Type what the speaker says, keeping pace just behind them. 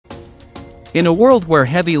In a world where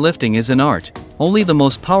heavy lifting is an art, only the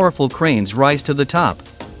most powerful cranes rise to the top.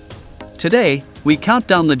 Today, we count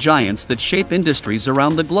down the giants that shape industries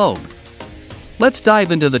around the globe. Let's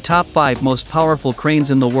dive into the top 5 most powerful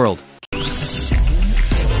cranes in the world.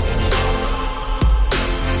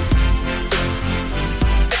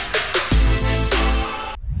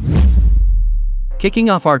 Kicking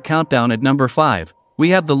off our countdown at number 5, we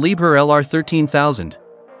have the Liebherr LR 13000.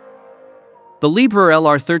 The Liebherr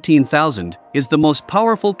LR 13000 is the most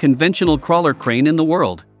powerful conventional crawler crane in the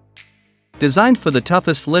world. Designed for the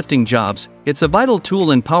toughest lifting jobs, it's a vital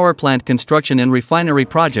tool in power plant construction and refinery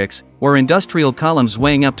projects, where industrial columns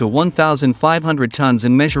weighing up to 1,500 tons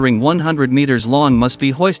and measuring 100 meters long must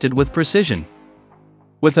be hoisted with precision.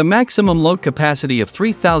 With a maximum load capacity of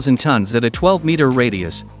 3,000 tons at a 12-meter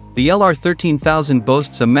radius, the LR 13000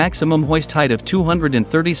 boasts a maximum hoist height of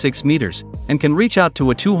 236 meters, and can reach out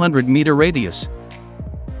to a 200-meter radius.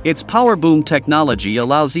 Its power boom technology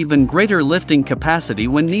allows even greater lifting capacity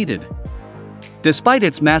when needed. Despite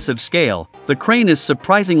its massive scale, the crane is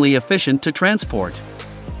surprisingly efficient to transport.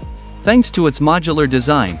 Thanks to its modular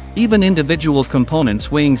design, even individual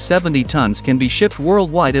components weighing 70 tons can be shipped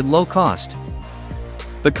worldwide at low cost.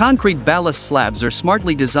 The concrete ballast slabs are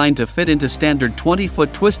smartly designed to fit into standard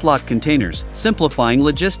 20-foot twist-lock containers, simplifying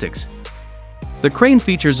logistics. The crane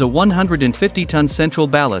features a 150-ton central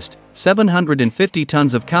ballast, 750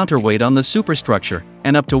 tons of counterweight on the superstructure,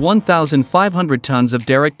 and up to 1,500 tons of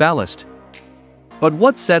derrick ballast. But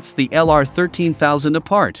what sets the LR 13000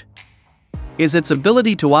 apart? Is its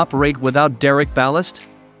ability to operate without derrick ballast?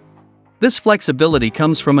 This flexibility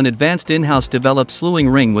comes from an advanced in-house developed slewing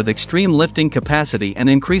ring with extreme lifting capacity and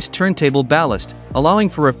increased turntable ballast, allowing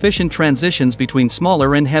for efficient transitions between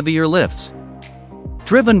smaller and heavier lifts.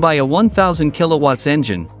 Driven by a 1,000 kilowatts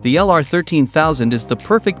engine, the LR 13000 is the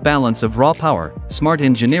perfect balance of raw power, smart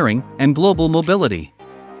engineering, and global mobility.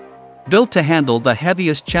 Built to handle the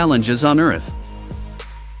heaviest challenges on Earth.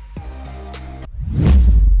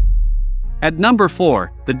 At number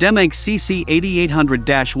 4, the Demag CC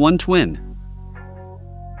 8800-1 Twin.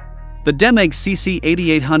 The Demag CC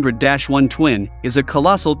 8800-1 Twin is a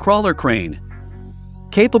colossal crawler crane,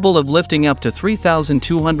 capable of lifting up to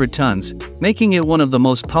 3,200 tons, making it one of the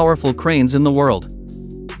most powerful cranes in the world.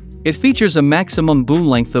 It features a maximum boom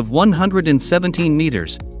length of 117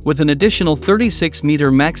 meters, with an additional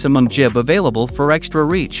 36-meter maximum jib available for extra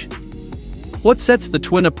reach. What sets the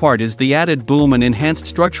Twin apart is the added boom and enhanced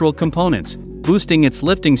structural components, boosting its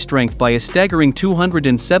lifting strength by a staggering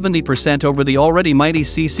 270% over the already mighty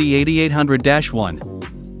CC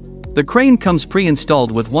 8800-1. The crane comes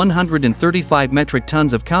pre-installed with 135 metric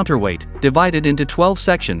tons of counterweight, divided into 12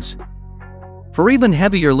 sections. For even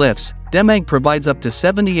heavier lifts, Demag provides up to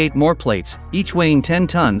 78 more plates, each weighing 10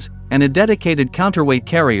 tons, and a dedicated counterweight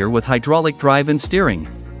carrier with hydraulic drive and steering.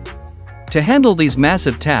 To handle these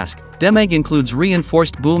massive tasks, Demag includes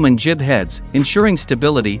reinforced boom and jib heads, ensuring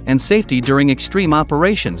stability and safety during extreme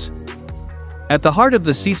operations. At the heart of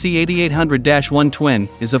the CC 8800-1 Twin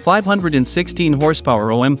is a 516 horsepower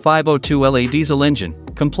OM502LA diesel engine,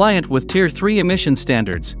 compliant with Tier 3 emission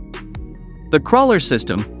standards. The crawler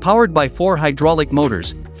system, powered by 4 hydraulic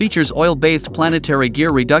motors, features oil-bathed planetary gear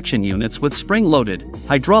reduction units with spring-loaded,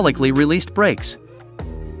 hydraulically released brakes.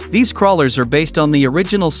 These crawlers are based on the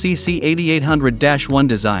original CC 8800-1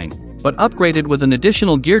 design, but upgraded with an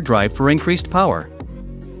additional gear drive for increased power.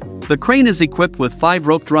 The crane is equipped with 5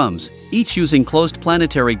 rope drums, each using closed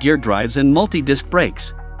planetary gear drives and multi-disc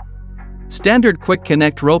brakes. Standard quick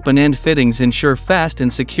connect rope and end fittings ensure fast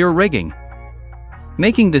and secure rigging,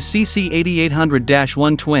 making the CC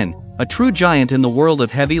 8800-1 Twin a true giant in the world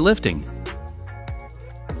of heavy lifting.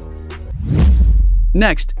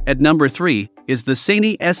 Next, at number 3, is the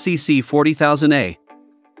Sany SCC 40000A.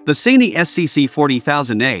 The Sany SCC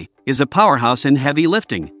 40000A is a powerhouse in heavy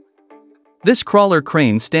lifting. This crawler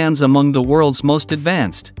crane stands among the world's most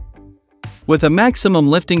advanced. With a maximum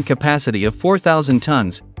lifting capacity of 4,000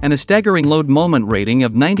 tons and a staggering load moment rating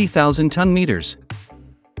of 90,000 ton-meters.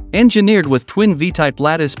 Engineered with twin V-type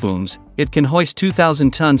lattice booms, it can hoist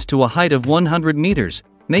 2,000 tons to a height of 100 meters,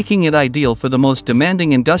 making it ideal for the most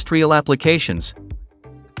demanding industrial applications.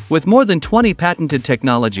 With more than 20 patented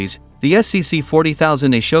technologies, the SCC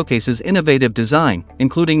 40000A showcases innovative design,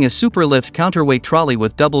 including a superlift counterweight trolley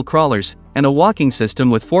with double crawlers, and a walking system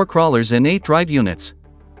with 4 crawlers and 8 drive units.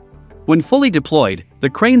 When fully deployed, the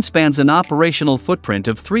crane spans an operational footprint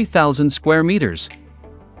of 3,000 square meters.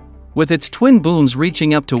 With its twin booms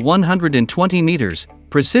reaching up to 120 meters,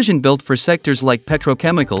 precision-built for sectors like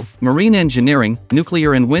petrochemical, marine engineering,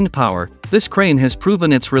 nuclear and wind power, this crane has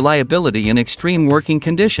proven its reliability in extreme working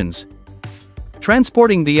conditions.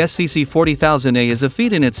 Transporting the SCC 40000A is a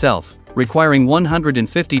feat in itself, requiring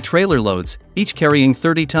 150 trailer loads, each carrying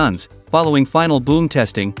 30 tons. Following final boom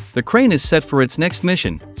testing, the crane is set for its next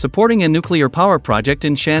mission, supporting a nuclear power project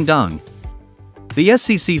in Shandong. The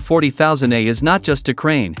SCC 40000A is not just a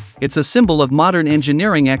crane, it's a symbol of modern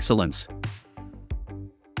engineering excellence.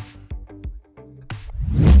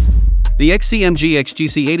 The XCMG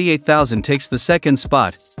XGC 88000 takes the second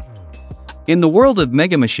spot. In the world of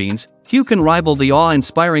megamachines, few can rival the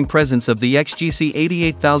awe-inspiring presence of the XGC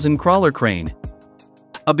 88000 crawler crane.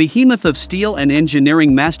 A behemoth of steel and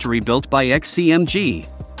engineering mastery built by XCMG.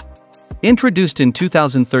 Introduced in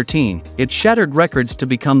 2013, it shattered records to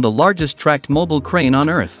become the largest tracked mobile crane on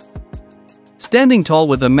Earth. Standing tall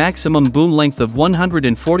with a maximum boom length of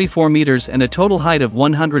 144 meters and a total height of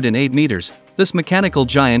 108 meters, this mechanical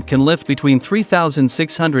giant can lift between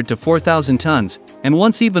 3,600 to 4,000 tons, and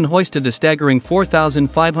once even hoisted a staggering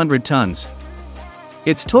 4,500 tons.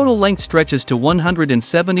 Its total length stretches to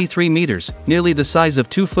 173 meters, nearly the size of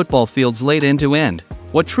 2 football fields laid end to end.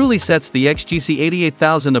 What truly sets the XGC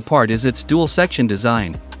 88000 apart is its dual-section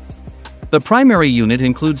design. The primary unit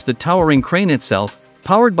includes the towering crane itself,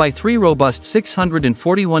 powered by 3 robust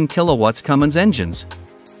 641 kilowatts Cummins engines,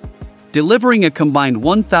 delivering a combined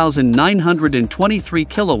 1,923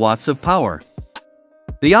 kilowatts of power.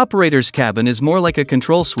 The operator's cabin is more like a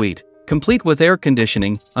control suite, complete with air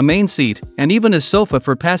conditioning, a main seat, and even a sofa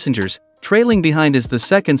for passengers. Trailing behind is the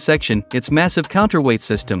second section, its massive counterweight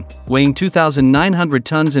system, weighing 2,900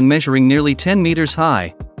 tons and measuring nearly 10 meters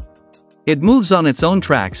high. It moves on its own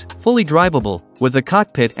tracks, fully drivable, with a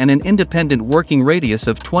cockpit and an independent working radius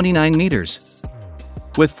of 29 meters.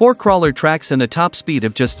 With 4 crawler tracks and a top speed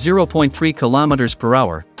of just 0.3 kilometers per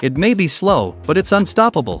hour, it may be slow, but it's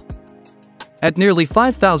unstoppable. At nearly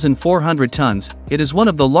 5,400 tons, it is one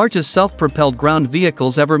of the largest self-propelled ground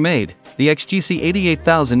vehicles ever made. The XGC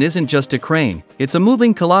 88000 isn't just a crane, it's a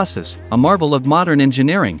moving colossus, a marvel of modern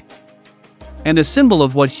engineering, and a symbol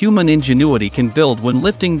of what human ingenuity can build when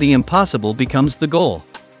lifting the impossible becomes the goal.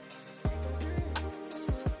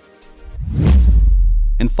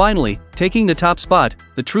 And finally, taking the top spot,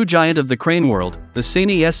 the true giant of the crane world, the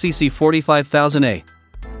Sany SCC 45000A.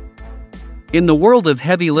 In the world of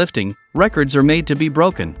heavy lifting, records are made to be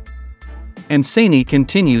broken. And Sany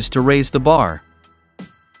continues to raise the bar.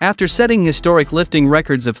 After setting historic lifting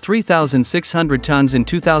records of 3,600 tons in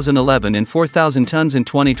 2011 and 4,000 tons in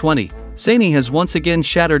 2020, Sany has once again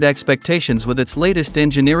shattered expectations with its latest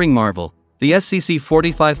engineering marvel, the SCC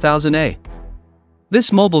 45000A.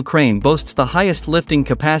 This mobile crane boasts the highest lifting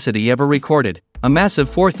capacity ever recorded, a massive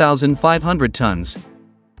 4,500 tons.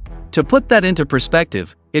 To put that into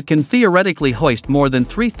perspective, it can theoretically hoist more than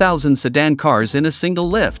 3,000 sedan cars in a single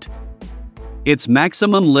lift. Its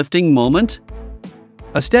maximum lifting moment?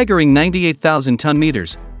 A staggering 98,000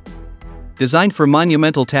 ton-meters. Designed for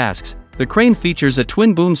monumental tasks, the crane features a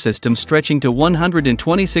twin-boom system stretching to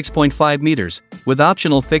 126.5 meters, with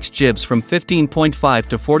optional fixed jibs from 15.5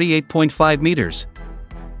 to 48.5 meters.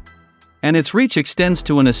 And its reach extends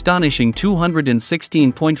to an astonishing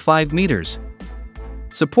 216.5 meters.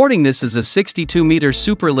 Supporting this is a 62-meter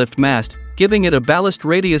superlift mast, giving it a ballast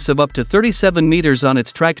radius of up to 37 meters on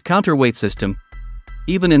its tracked counterweight system.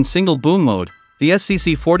 Even in single boom mode, the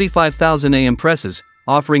SCC 45000A impresses,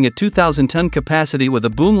 offering a 2,000-ton capacity with a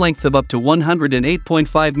boom length of up to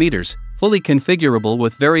 108.5 meters, fully configurable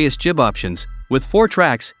with various jib options, with 4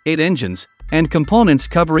 tracks, 8 engines, and components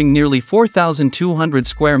covering nearly 4,200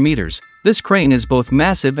 square meters. This crane is both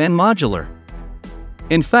massive and modular.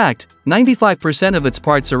 In fact, 95% of its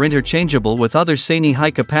parts are interchangeable with other Sany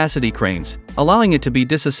high-capacity cranes, allowing it to be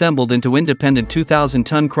disassembled into independent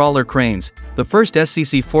 2,000-ton crawler cranes. The first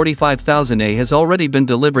SCC 45000A has already been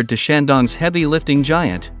delivered to Shandong's heavy lifting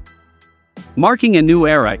giant, marking a new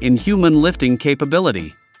era in human lifting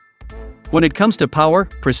capability. When it comes to power,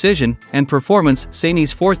 precision, and performance,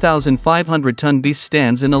 Sany's 4,500-ton beast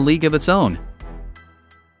stands in a league of its own.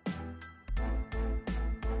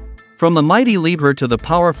 From the mighty Liebherr to the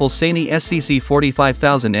powerful Sany SCC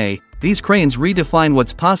 45000A, these cranes redefine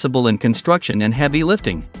what's possible in construction and heavy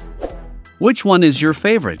lifting. Which one is your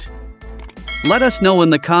favorite? Let us know in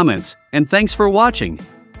the comments, and thanks for watching.